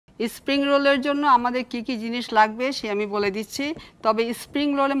Spring রোলের জন্য আমাদের কি কি জিনিস লাগবে সে আমি বলে দিচ্ছি। তবে স্প্রিং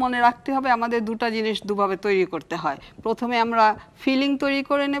রোলে মনে রাখতে হবে আমাদের দুটো জিনিস দুভাবে তৈরি করতে হয়। প্রথমে আমরা ফিলিং তৈরি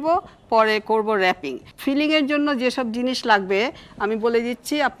করে নেব, পরে করব র্যাপিং। ফিলিংয়ের জন্য যেসব জিনিস লাগবে আমি বলে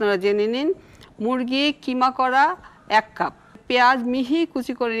দিচ্ছি, আপনারা জেনে নিন। মুরগি কিমা করা 1 কাপ, পেঁয়াজ মিহি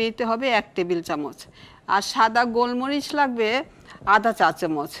কুচি করে নিতে হবে 1 টেবিল চামচ, আর সাদা গোলমরিচ লাগবে আধা চা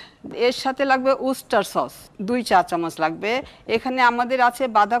চামচ, এর সাথে লাগবে উস্টার সস 2 চা চামচ লাগবে। এখানে আমাদের আছে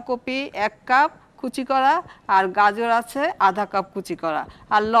বাঁধাকপি 1 কাপ কুচি করা, আর গাজর আছে আধা কাপ কুচি করা,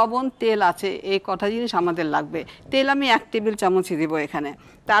 আর লবণ, তেল আছে, এই কটা জিনিস আমাদের লাগবে। তেল আমি 1 টেবিল চামচই দিব এখানে।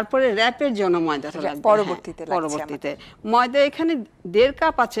 তারপরে র্যাপের জন্য ময়দাটা লাগবে পরবর্তীতে। ময়দা এখানে 1.5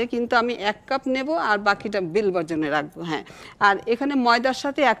 কাপ আছে, কিন্তু আমি 1 কাপ নেব আর বাকিটা বেলবার জন্য রাখবো। হ্যাঁ, আর এখানে ময়দার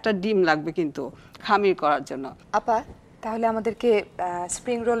সাথে একটা ডিম লাগবে কিন্তু খামির করার জন্য। আপা, তাহলে আমাদেরকে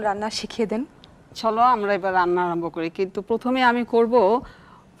স্প্রিং রোল রান্না শিখিয়ে দেন। চলো আমরা এবার রান্না আরম্ভ করি, কিন্তু প্রথমে আমি করব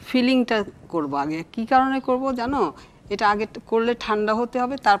ফিলিংটা করব। আগে কি কারণে করব জানো? এটা আগে করলে ঠান্ডা হতে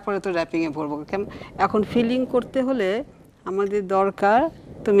হবে, তারপরে তো র্যাপিংয়ে ভরবো। এখন ফিলিং করতে হলে আমাদের দরকার,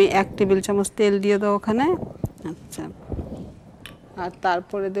 তুমি 1 টেবিল চামচ তেল দিয়ে দাও ওখানে। আচ্ছা, আর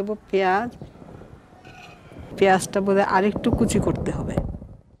তারপরে দেব পেঁয়াজ। পেঁয়াজটা বোধহয় আরেকটু কুচি করতে হবে।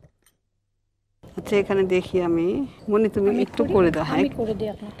 আচ্ছা, এখানে দেখি আমি, মনি তুমি একটু করে দাও। হ্যাঁ, করে দিই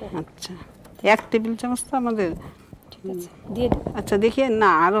আপনাকে। আচ্ছা, 1 টেবিল চামচ তো আমাদের, ঠিক আছে দিয়ে দাও। আচ্ছা, দেখি না,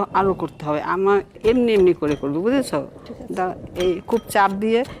 আরো করতে হবে। আমার এমনি করে করবো, বুঝেছো? এই খুব চাপ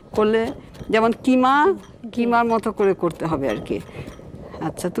দিয়ে করলে, যেমন কিমার মতো করে করতে হবে আর কি।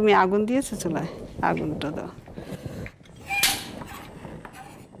 আচ্ছা, তুমি আগুন দিয়েছো চুলায়? আগুনটা দাও,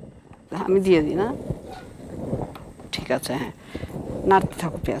 আমি দিয়ে দিই না? ঠিক আছে, হ্যাঁ, নাড়তে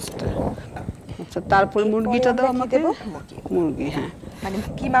থাকো পেঁয়াজটা। আচ্ছা, তারপর মুরগিটা দাও আমাকে। মুরগি, হ্যাঁ, মানে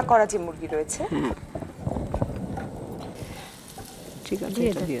কিমা করা যে মুরগি রয়েছে। হ্যাঁ, ঠিক আছে,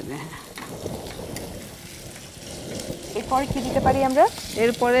 এটা দিয়ে দে। এরপরে কি দিতে পারি আমরা?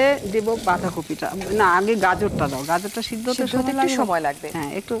 এরপরে দেব বাঁধাকপিটা। না, আগে গাজরটা দাও। গাজরটা সিদ্ধ হতে সময় লাগবে।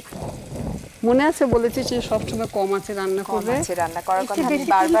 হ্যাঁ, একটু মনে আছে বলেছি যে সবসময় কম আছে রান্না করবে। রান্না করার কথা আপনি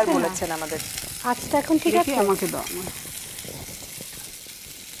বারবার বলেছেন আমাদের। আচ্ছা, এখন ঠিক আছে, আমাকে দাও।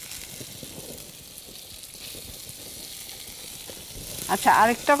 আচ্ছা,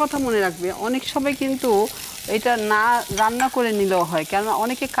 আরেকটা কথা মনে রাখবে, অনেক সময় কিন্তু এটা না রান্না করে নিলেও হয়, কেননা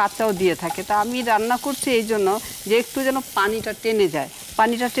অনেকে কাঁচাও দিয়ে থাকে। তা আমি রান্না করছি এই জন্য যে একটু যেন পানিটা টেনে যায়।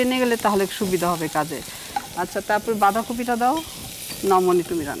 পানিটা টেনে গেলে তাহলে সুবিধা হবে কাজে। আচ্ছা, তারপর বাঁধাকপিটা দাও। নমনি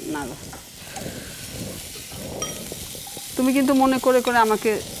তুমি রান্না, তুমি কিন্তু মনে করে করে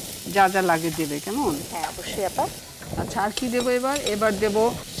আমাকে যা যা লাগে দেবে, কেমন? হ্যাঁ, অবশ্যই আপা। আচ্ছা, আর কি দেবো এবার দেবো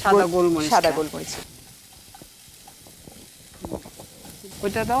সাদা গোলমরিচ।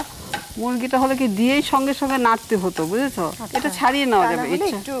 ওইটা দাও। মুরগিটা হলে কি দিয়েই সঙ্গে সঙ্গে নাড়তে হতো, বুঝেছো? এটা ছাড়িয়ে নেওয়া যাবে,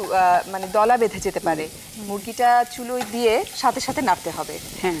 একটু মানে দলা বেঁধে যেতে পারে। মুরগিটা চুলোয় দিয়ে সাথে সাথে নাড়তে হবে।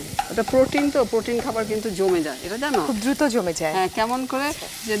 হ্যাঁ, ওটা প্রোটিন, তো প্রোটিন খাবার কিন্তু জমে যায়, এটা জানো? খুব দ্রুত জমে যায়। হ্যাঁ, কেমন করে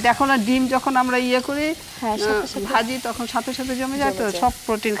যে দেখো না, ডিম যখন আমরা করি ভাজি, তখন সাথে সাথে জমে যায়। তো সব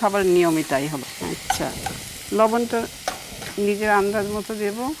প্রোটিন খাবার নিয়মই তাই হলো। আচ্ছা, লবণটা নিজের আন্দাজ মতো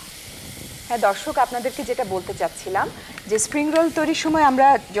দেবো। হ্যাঁ দর্শক, আপনাদেরকে যেটা বলতে চাচ্ছিলাম যে স্প্রিং রোল তৈরির সময় আমরা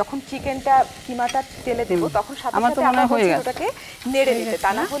যখন কিমাটা তেলে দেব, তখন সাথে সাথে আমরা ওটাকে নেড়ে দিতে,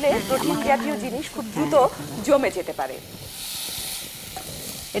 তা না হলে প্রোটিন জাতীয় জিনিস খুব দ্রুত জমে যেতে পারে।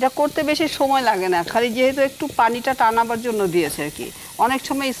 এটা করতে বেশি সময় লাগে না, খালি যেহেতু একটু পানিটা টানাবার জন্য দিয়েছে আর কি। অনেক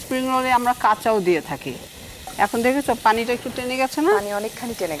সময় স্প্রিং রোলে আমরা কাঁচাও দিয়ে থাকি। এখন দেখেছো পানিটা একটু টেনে গেছে না? পানি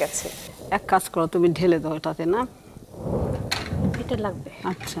অনেকখানি টেনে গেছে। এক কাজ করো, তুমি ঢেলে দাও এটাতে, না এটা লাগবে।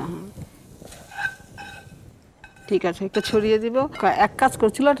 আচ্ছা, ঠিক আছে, একটু ছড়িয়ে দিব। এক কাজ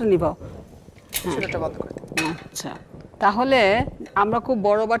করছিল, ওটা নিবাও। আচ্ছা, তাহলে আমরা খুব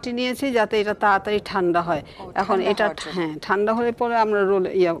বড় বাটি নিয়েছি যাতে এটা তাড়াতাড়ি ঠান্ডা হয়। এখন এটা হ্যাঁ ঠান্ডা হলে পরে আমরা রোল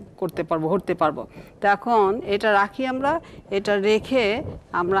করতে পারবো, হতে পারবো। তো এখন এটা রাখি আমরা। এটা রেখে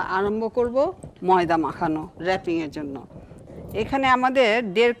আমরা আরম্ভ করব ময়দা মাখানো র্যাপিংয়ের জন্য। এখানে আমাদের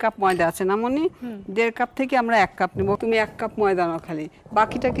 1.5 কাপ ময়দা আছে না মনি? 1.5 কাপ থেকে আমরা 1 কাপ নেব। তুমি 1 কাপ ময়দা নাও খালি,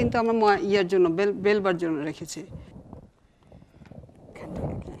 বাকিটা কিন্তু আমরা জন্য বেলবার জন্য রেখেছি।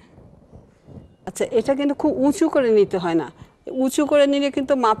 আচ্ছা, এটা কিন্তু খুব উঁচু করে নিতে হয় না। উঁচু করে নিলে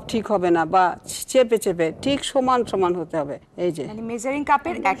কিন্তু মাপ ঠিক হবে না, বা চেপে চেপে ঠিক সমান সমান হতে হবে। এই যে মেজারিং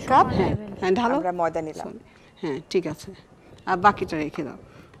কাপের 1 কাপ হ্যাঁ ঢালো, আমরা ময়দা নিলাম। হ্যাঁ, ঠিক আছে, আর বাকিটা রেখে দাও।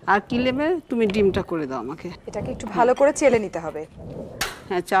 আর কি নেবে? তুমি ডিমটা করে দাও আমাকে। এটাকে একটু ভালো করে চেলে নিতে হবে।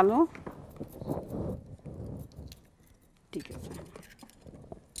 হ্যাঁ, চালো, ঠিক আছে।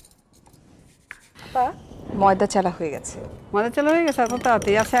 ময়দা চালা হয়ে গেছে। ময়দা চালা হয়ে গেছে, এত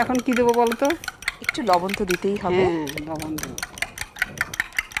তাড়াতাড়ি? আচ্ছা, এখন কি দেবো বলো তো? একটু লবণ তো দিতেই হবে। হ্যাঁ, লবণ দেবো।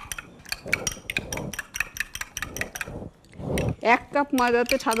 কাপ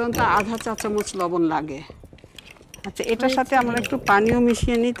ময়দাতে সাধারণত আধা চা চামচ লবণ লাগে। আচ্ছা, এটার সাথে আমরা একটু পানিও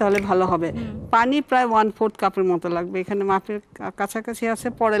মিশিয়ে নিই, তাহলে ভালো হবে। পানি প্রায় 1/4 কাপের মতো লাগবে, এখানে মাপের কাছাকাছি আছে,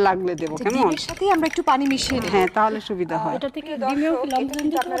 পরে লাগলে দেবো। কেমন? ডিমের সাথে আমরা একটু পানি মিশিয়ে নেব। হ্যাঁ, তাহলে সুবিধা হয়। এটা থেকে ডিমেও লবণ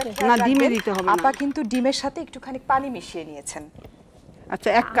দিতে হবে না, ডিমে দিতে হবে না। আপা কিন্তু ডিমের সাথে একটুখানি পানি মিশিয়ে নিয়েছেন। আচ্ছা,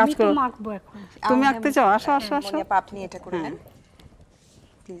 এক কাজ করো, আমি তো মাখবো এখন। তুমি আঁকতে চাও? আসো আসো আসো, মনি আপা আপনি এটা করে নেন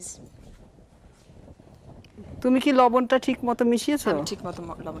প্লিজ। তুমি কি লবণটা ঠিক মতো মিশিয়েছো? আমি ঠিকমতো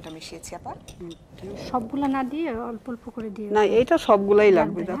লবণটা মিশিয়েছি আপা। সবগুলা না দিয়ে অল্প অল্প করে দিয়ে। না, এইটা সবগুলাই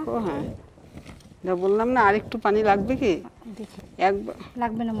লাগবে, দেখো। হ্যাঁ, যা বললাম না, আর একটু পানি লাগবে কি? দেখি, একবার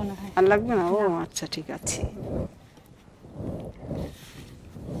লাগবে না মনে হয়। আর লাগবে না? ও আচ্ছা, ঠিক আছে।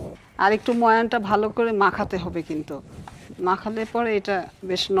 আর একটু ময়ানটা ভালো করে মাখাতে হবে, কিন্তু মাখালে পরে এটা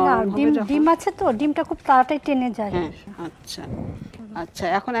বেশ নরম হবে যখন। ডিম আছে তো, ডিমটা খুব তাড়াতাড়ি টেনে যায়। হ্যাঁ, আচ্ছা আচ্ছা,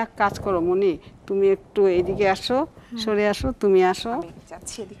 এখন এক কাজ করো মনি, তুমি একটু এদিকে আসো, সরে আসো, তুমি আসো। আমি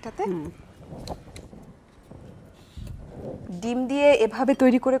যাচ্ছি এদিকটাতে। ডিম দিয়ে এভাবে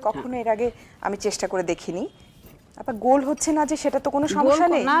তৈরি করে কখনো এর আগে আমি চেষ্টা করে দেখিনি আপা। গোল হচ্ছে না যে সেটা তো কোনো সমস্যা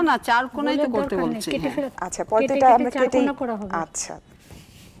নেই। না না, চার কোণাই তো করতে বলছি। আচ্ছা, পর্দাটা আমরা কেটে। আচ্ছা,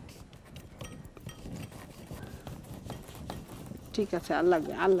 ঠিক আছে, আর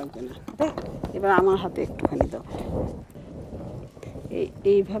লাগবে না। এবার আমার হাতে একটুখানি দাও,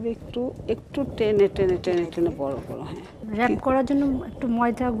 এইভাবে একটু একটু টেনে টেনে টেনে টেনে বড় করো। হ্যাঁ, র‍্যাপ করার জন্য একটু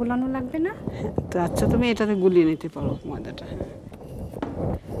ময়দা গুলানো লাগবে না? তো আচ্ছা, তুমি এটাতে গুলিয়ে নিতে পারো ময়দাটা।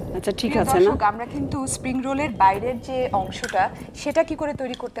 আচ্ছা, ঠিক আছে না? আমরা কিন্তু স্প্রিং রোলের বাইরের যে অংশটা সেটা কি করে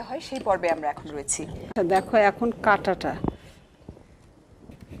তৈরি করতে হয় সেই পর্বে আমরা এখন রয়েছি। দেখো, এখন কাটাটা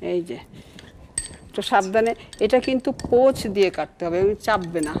এই যে, তো সাবধানে, এটা কিন্তু পোঁচ দিয়ে কাটতে হবে,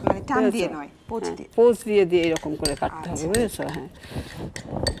 চাপবে না, মানে টান দিয়ে নয়, পোঁচ দিয়ে। পোঁচ দিয়ে দিয়ে এরকম করে কাটতে হবে, বুঝেছো? হ্যাঁ,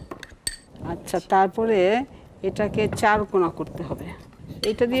 আচ্ছা, তারপরে এটাকে চার কোণা করতে হবে।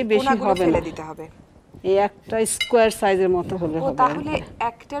 এটা দিয়ে বেশি হবে না, দিতে হবে। এই একটা স্কোয়ার সাইজের মতো হলে হবে। তাহলে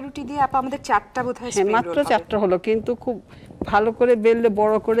একটা রুটি দিয়ে আপা আমাদের চারটা বোধহয় স্প্রিং রোল হবে। মাত্র চারটা হলো, কিন্তু খুব ভালো করে বেললে,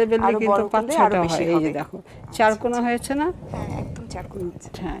 বড় করে বেললে কিন্তু 5-6টা হয়। এই যে দেখো, চার কোণা হয়েছে না? হ্যাঁ, একদম চার কোণা হয়েছে।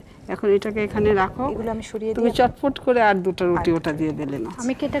 হ্যাঁ, এখন এটাকে এখানে রাখো, এগুলো আমি সরিয়ে দিই। তুমি চটপট করে আর দুটো রুটি ওটা দিয়ে বেলে নাও।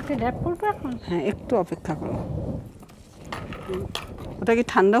 আমি কি এটাকে র‍্যাপ করব এখন? হ্যাঁ, একটু অপেক্ষা করো। ওটা কি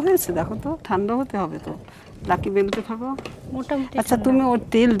ঠান্ডা হয়েছে? দেখো তো, ঠান্ডা হতে হবে তো। লাকি বেলতে থাকো মোটামুটি। আচ্ছা, তুমি ওর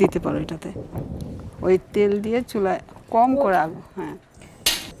তেল দিতে পারো এটাতে, ওই তেল দিয়ে চুলায় কম করে আগে। হ্যাঁ,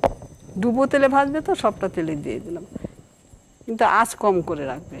 ডুবো তেলে ভাজবে তো, সবটা তেলে দিয়ে দিলাম, কিন্তু আঁচ কম করে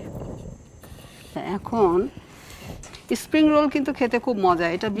রাখবে। এখন স্প্রিং রোল কিন্তু খেতে খুব মজা,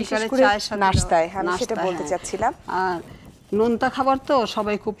 এটা বিকালে চায়ের সাথে, নাস্তায়। হ্যাঁ, আমি সেটা বলতে চাচ্ছিলাম। আর নোনতা খাবার তো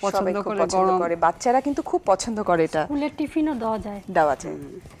সবাই খুব পছন্দ করে, গরম করে, বাচ্চারা কিন্তু খুব পছন্দ করে এটা। স্কুলের টিফিনও দেওয়া যায়।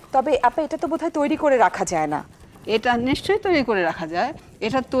 তবে আপা এটা তো বোধহয় তৈরি করে রাখা যায় না। এটা নিশ্চয়ই তৈরি করে রাখা যায়।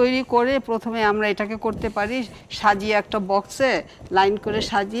 এটা তৈরি করে প্রথমে আমরা এটাকে করতে পারি সাজিয়ে, একটা বক্সে লাইন করে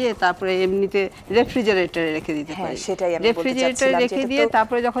সাজিয়ে, তারপরে এমনিতে রেফ্রিজারেটরে রেখে দিতে পারি। রেফ্রিজারেটরে রেখে দিয়ে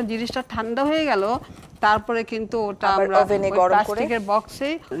তারপরে যখন জিনিসটা ঠান্ডা হয়ে গেল, তারপরে কিন্তু ওটা আমরা প্লাস্টিকের বক্সে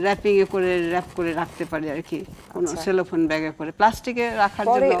র্যাপিং এ করে র‍্যাপ করে রাখতে পারি আর কি, কোন সেলোফোন ব্যাগে করে প্লাস্টিকে রাখার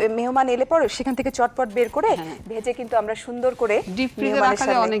জন্য। পরে মেহমান এলে পরে সেখান থেকে চটপট বের করে ভেজে কিন্তু আমরা সুন্দর করে ডিপ ফ্রিজে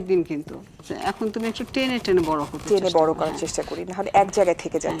রাখলে অনেক দিন। কিন্তু এখন তুমি একটু টেনে টেনে বড় করতে, বড় করার চেষ্টা করি, না হলে এক জায়গায়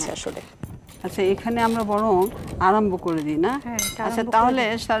থেকে যাচ্ছে আসলে। আচ্ছা, এখানে আমরা বরং আরম্ভ করে দিই না? আচ্ছা, তাহলে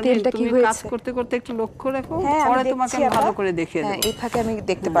তুমি কাজ করতে করতে একটু লক্ষ্য রাখো, পরে তোমাকে ভালো করে দেখিয়ে দেব। এই ফাঁকে আমি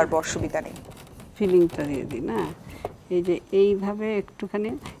দেখতে পারবো, অসুবিধা নেই। ফিলিংটা দিয়ে দিই না, এই যে এইভাবে একটুখানি।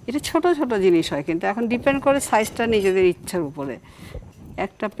 এটা ছোট ছোট জিনিস হয়, কিন্তু এখন ডিপেন্ড করে সাইজটা নিজেদের ইচ্ছার উপরে।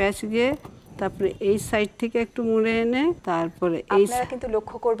 একটা প্যাচ দিয়ে তারপরে এই সাইড থেকে একটু মুড়ে এনে, তারপরে এই আপনারা কিন্তু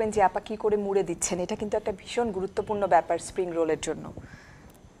লক্ষ্য করবেন যে আপা কি করে মুড়ে দিচ্ছেন, এটা কিন্তু একটা ভীষণ গুরুত্বপূর্ণ ব্যাপার স্প্রিং রোলের জন্য।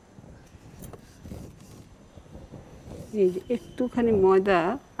 এই যে একটুখানি ময়দা,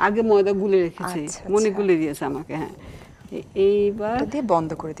 আগে ময়দা গুলে রেখেছি, মনে গুলে দিয়েছে আমাকে। হ্যাঁ, এইবার দিয়ে বন্ধ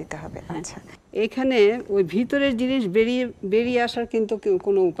করে দিতে হবে। আচ্ছা, এখানে ওই ভিতরের জিনিস বেরিয়ে আসার কিন্তু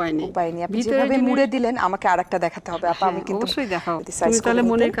কোনো উপায় নেই। আপনি যেভাবে মুড়ে দিলেন আমাকে আরেকটা দেখাতে হবে আপা। আমি কিন্তু অবশ্যই দেখাও, তুমি তাহলে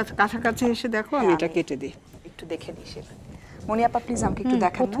মনের কাছাকাছি এসে দেখো, আমি এটা কেটে দিই, একটু দেখে দিই সেটা। মনি আপা প্লিজ আমাকে একটু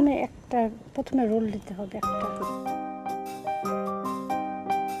দেখান। প্রথমে রোল দিতে হবে একটা।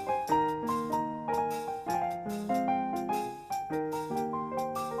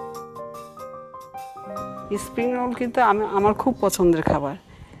 স্প্রিং রোল কিন্তু আমার খুব পছন্দের খাবার।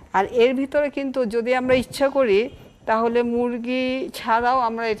 আর এর ভিতরে কিন্তু যদি আমরা ইচ্ছা করি, তাহলে মুরগি ছাড়াও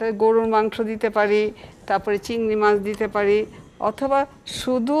আমরা এটা গরুর মাংস দিতে পারি, তারপরে চিংড়ি মাছ দিতে পারি, অথবা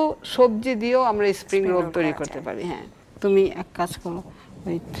শুধু সবজি দিয়েও আমরা স্প্রিং রোল তৈরি করতে পারি। হ্যাঁ, তুমি এক কাজ করো,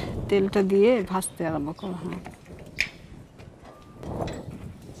 ওই তেলটা দিয়ে ভাজতে আরম্ভ করো। হ্যাঁ,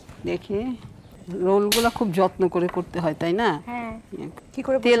 দেখি রোলগুলো খুব যত্ন করে করতে হয় তাই না? হ্যাঁ। কি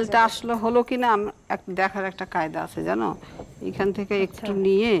করে তেলটা আসলে হলো কিনা দেখার একটা কায়দা আছে জানো, এখান থেকে একটু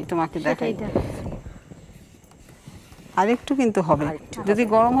নিয়ে তোমাকে দেখাই। আরেকটু কিন্তু হবে, যদি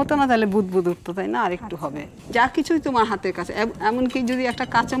গরম হতো না তাহলে বুদবুদ উঠতো তাই না, আরেকটু হবে। যা কিছুই তোমার হাতের কাছে, এমনকি যদি একটা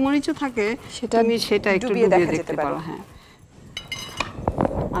কাঁচা মরিচও থাকে তুমি সেটা একটু ডুবিয়ে দেখতে পারো। হ্যাঁ,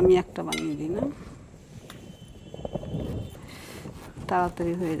 আমি একটা বানিয়ে দিই না,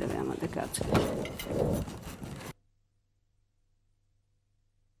 তাড়াতাড়ি হয়ে যাবে আমাদের কাজ।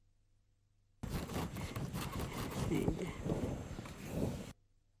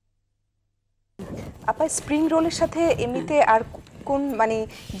 আপা স্প্রিং রোলের সাথে এমনিতে আর কোন মানে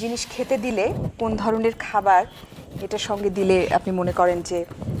জিনিস খেতে দিলে, কোন ধরনের খাবার এটার সঙ্গে দিলে আপনি মনে করেন যে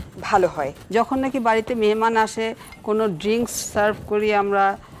ভালো হয়? যখন নাকি বাড়িতে মেহমান আসে, কোনো ড্রিঙ্কস সার্ভ করি আমরা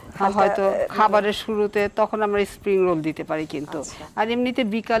হয়তো খাবারের শুরুতে, তখন আমরা স্প্রিং রোল দিতে পারি কিন্তু। আর এমনিতে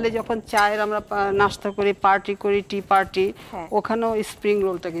বিকালে যখন চায়ের আমরা নাস্তা করি, পার্টি করি, টি পার্টি, ওখানেও স্প্রিং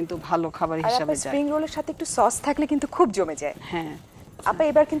রোলটা কিন্তু ভালো খাবার হিসাবে যায়। স্প্রিং রোলের সাথে একটু সস থাকলে কিন্তু খুব জমে যায়। হ্যাঁ আপা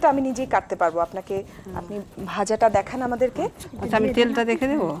এবার কিন্তু আমি নিজেই কাটতে পারবো, আপনাকে আপনি ভাজাটা দেখান আমাদেরকে। আচ্ছা আমি তেলটা দেখে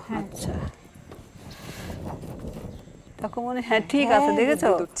দেবো। আচ্ছা দেখো মনে, হ্যাঁ ঠিক আছে, দেখেছো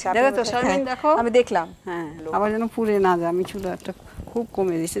দেখেছো শারমিন, দেখো আমি দেখলাম। হ্যাঁ, আবার যেন পুড়ে না যায়, আমি চুলাটা খুব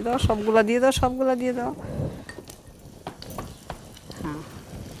কমে দিয়েছি। দাও সবগুলা দিয়ে দাও, সবগুলা দিয়ে দাও। হ্যাঁ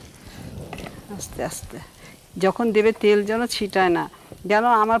আস্তে আস্তে যখন দেবে তেল যেন ছিটায় না। যেন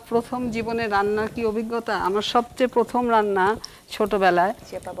আমার প্রথম জীবনে রান্নার কি অভিজ্ঞতা, আমার সবচেয়ে প্রথম রান্না ছোটবেলায়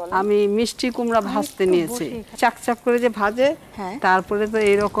আমি মিষ্টি কুমড়া ভাজতে নিয়েছি, চাকচাক করে যে ভাজে, তারপরে তো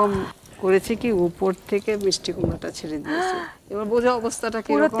এইরকম করেছি কি উপর থেকে মিষ্টি কুমড়াটা ছেড়ে দিয়েছি। এবার বোঝা অবস্থাটা কি,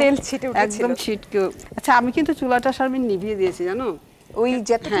 পুরো তেল ছিটে উঠেছিল, একদম ছিটকে। আচ্ছা আমি কিন্তু চুলাটা শারমিন নিভিয়ে দিয়েছি জানো, ওই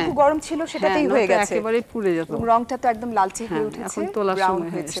যতটুকু গরম ছিল সেটাতেই হয়ে গেছে, একেবারেই পুড়ে যেত। রংটা তো একদম লালচে হয়ে উঠেছে, এখন তোলার সময়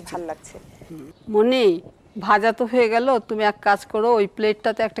হয়েছে, ভালো লাগছে। মনি ভাজা তো হয়ে গেল, তুমি এক কাজ করো, ওই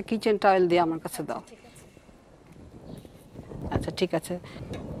প্লেটটাতে একটা কিচেন টাওয়েল দিয়ে আমার কাছে দাও। আচ্ছা ঠিক আছে।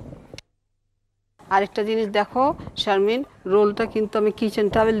 আরেকটা জিনিস দেখো শারমিন, রোলটা কিন্তু আমি কিচেন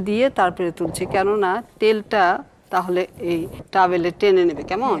টাওয়েল দিয়ে তারপরে তুলছি, কেননা তেলটা তাহলে এই টাওয়েলে টেনে নেবে।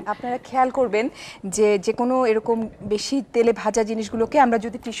 কেমন? আপনারা খেয়াল করবেন যে যে কোনো এরকম বেশি তেলে ভাজা জিনিসগুলোকে আমরা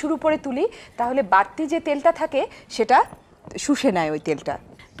যদি টিস্যুর উপরে তুলি, তাহলে বাড়তি যে তেলটা থাকে সেটা শুষে নেয় ওই তেলটা।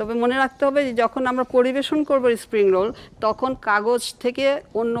 তবে মনে রাখতে হবে যে যখন আমরা পরিবেশন করব স্প্রিং রোল, তখন কাগজ থেকে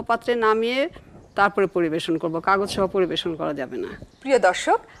অন্য পাত্রে নামিয়ে তারপরে পরিবেশন করব, কাগজ সহ পরিবেশন করা যাবে না। প্রিয়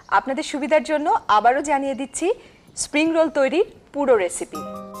দর্শক, আপনাদের সুবিধার জন্য আবারও জানিয়ে দিচ্ছি স্প্রিং রোল তৈরির পুরো রেসিপি।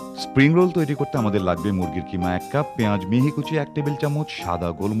 স্প্রিং রোল তৈরি করতে আমাদের লাগবে মুরগির কিমা 1 কাপ, পেঁয়াজ মিহি কুচি 1 টেবিল চামচ, সাদা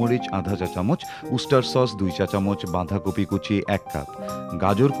গোলমরিচ আধা চা চামচ, উস্টার সস 2 চা চামচ, বাঁধাকপি কুচি 1 কাপ,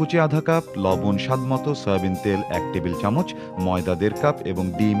 গাজর কুচি আধা কাপ, লবণ স্বাদ মতো, সয়াবিন তেল 1 টেবিল চামচ, ময়দা 1.5 কাপ এবং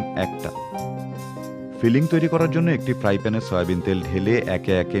ডিম 1টা। ফিলিং তৈরি করার জন্য একটি ফ্রাই প্যানে সয়াবিন তেল ঢেলে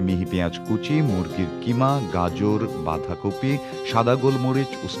একে একে মিহি পেঁয়াজ কুচি, মুরগির কিমা, গাজর, বাঁধাকপি, সাদা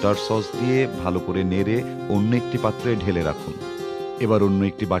গোলমরিচ, উস্টার সস দিয়ে ভালো করে নেড়ে অন্য একটি পাত্রে ঢেলে রাখুন। এবার অন্য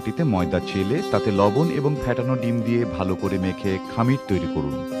একটি বাটিতে ময়দা চেলে তাতে লবণ এবং ফ্যাটানো ডিম দিয়ে ভালো করে মেখে খামির তৈরি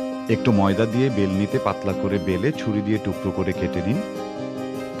করুন। একটু ময়দা দিয়ে বেলনিতে পাতলা করে বেলে ছুরি দিয়ে টুকরো করে কেটে নিন।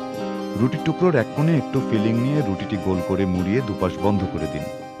 রুটির টুকরোর এক কোণে একটু ফিলিং নিয়ে রুটিটি গোল করে মুড়িয়ে দুপাশ বন্ধ করে দিন।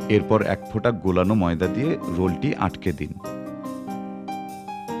 এরপর 1 ফোঁটা গোলানো ময়দা দিয়ে রোলটি আটকে দিন।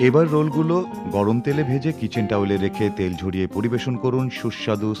 এবার রোলগুলো গরম তেলে ভেজে কিচেন টাওয়েলে রেখে তেল ঝরিয়ে পরিবেশন করুন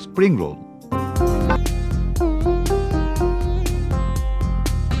সুস্বাদু স্প্রিং রোল।